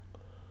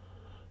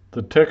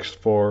The text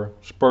for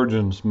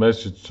Spurgeon's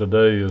message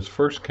today is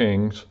 1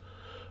 Kings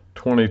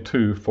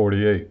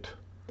 22:48.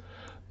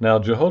 Now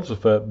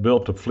Jehoshaphat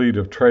built a fleet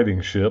of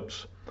trading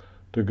ships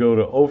to go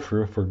to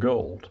Ophir for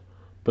gold,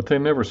 but they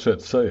never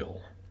set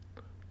sail.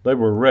 They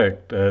were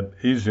wrecked at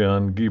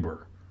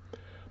Ezion-Geber.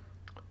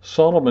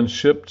 Solomon's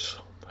ships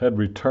had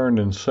returned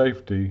in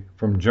safety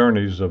from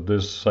journeys of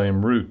this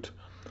same route,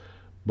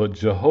 but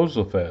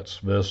Jehoshaphat's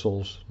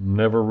vessels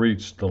never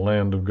reached the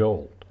land of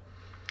gold.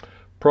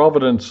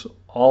 Providence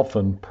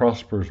often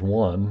prospers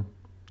one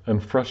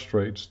and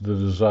frustrates the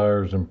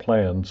desires and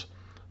plans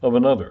of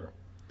another.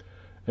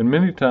 And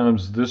many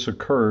times this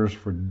occurs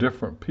for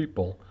different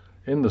people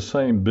in the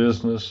same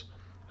business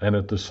and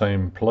at the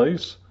same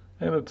place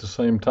and at the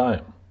same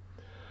time.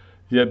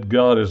 Yet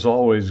God is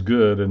always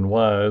good and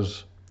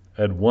wise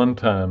at one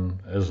time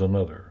as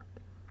another.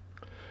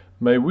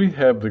 May we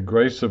have the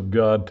grace of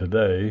God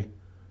today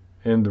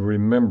in the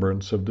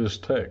remembrance of this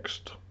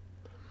text.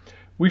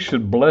 We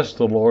should bless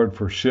the Lord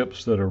for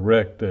ships that are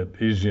wrecked at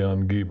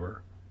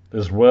Ezion-Geber,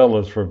 as well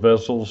as for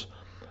vessels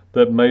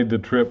that made the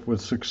trip with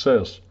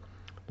success,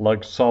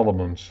 like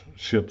Solomon's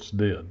ships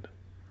did.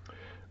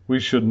 We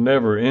should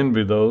never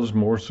envy those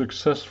more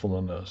successful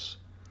than us,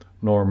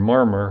 nor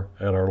murmur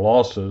at our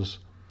losses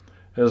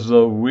as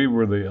though we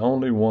were the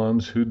only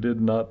ones who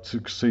did not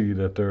succeed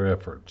at their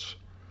efforts.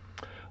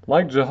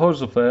 Like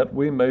Jehoshaphat,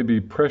 we may be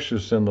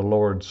precious in the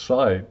Lord's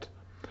sight,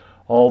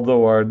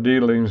 although our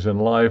dealings in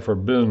life or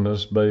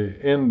business may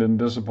end in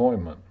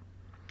disappointment.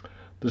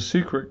 The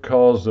secret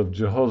cause of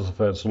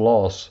Jehoshaphat's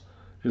loss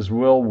is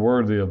well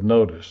worthy of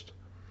notice,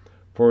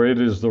 for it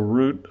is the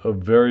root of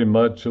very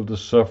much of the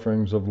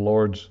sufferings of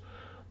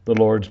the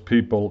Lord's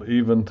people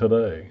even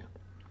today.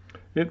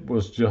 It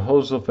was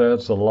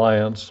Jehoshaphat's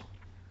alliance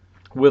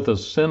with a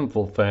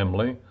sinful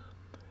family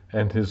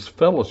and his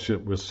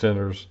fellowship with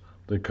sinners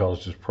that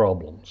caused his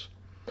problems.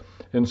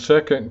 In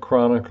 2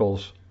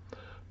 Chronicles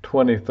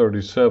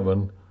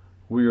 20:37,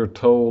 we are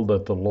told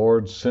that the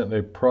Lord sent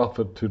a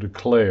prophet to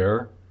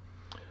declare,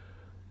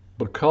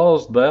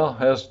 "Because thou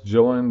hast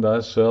joined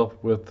thyself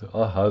with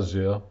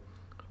Ahaziah,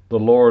 the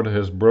Lord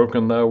has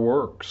broken thy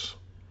works."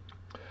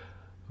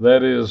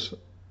 That is,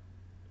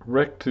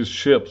 wrecked his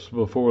ships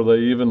before they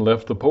even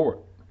left the port.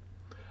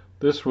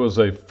 This was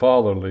a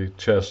fatherly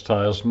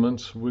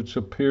chastisement, which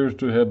appears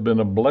to have been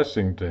a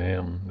blessing to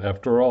him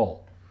after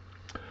all.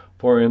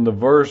 For in the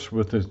verse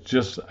which is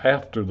just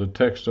after the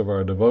text of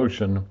our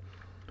devotion,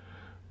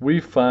 we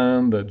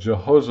find that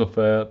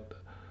Jehoshaphat,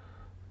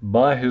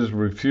 by his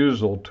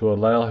refusal to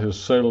allow his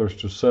sailors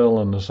to sail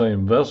in the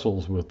same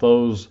vessels with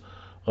those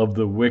of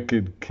the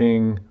wicked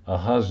king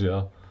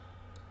Ahaziah,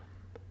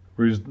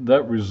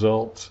 that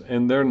results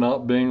in their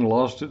not being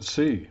lost at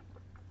sea.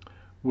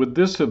 Would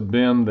this have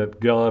been that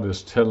God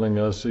is telling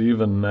us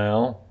even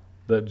now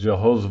that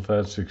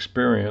Jehoshaphat's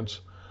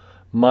experience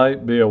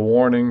might be a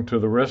warning to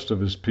the rest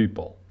of his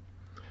people?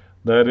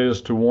 That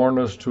is, to warn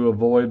us to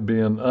avoid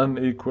being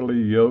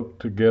unequally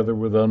yoked together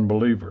with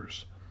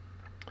unbelievers.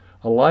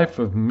 A life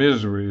of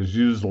misery is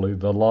usually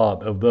the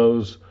lot of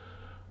those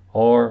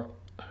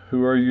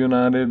who are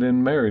united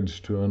in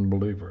marriage to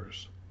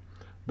unbelievers,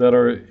 that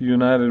are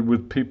united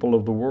with people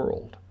of the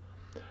world.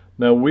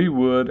 Now we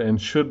would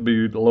and should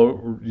be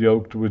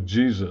yoked with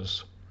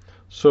Jesus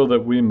so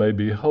that we may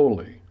be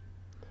holy,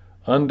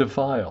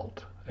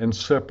 undefiled, and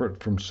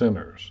separate from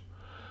sinners.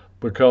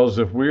 Because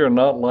if we are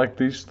not like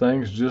these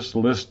things just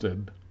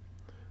listed,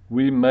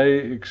 we may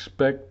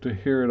expect to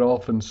hear it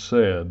often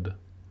said,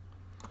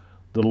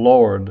 "The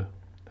Lord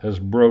has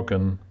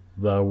broken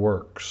thy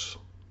works."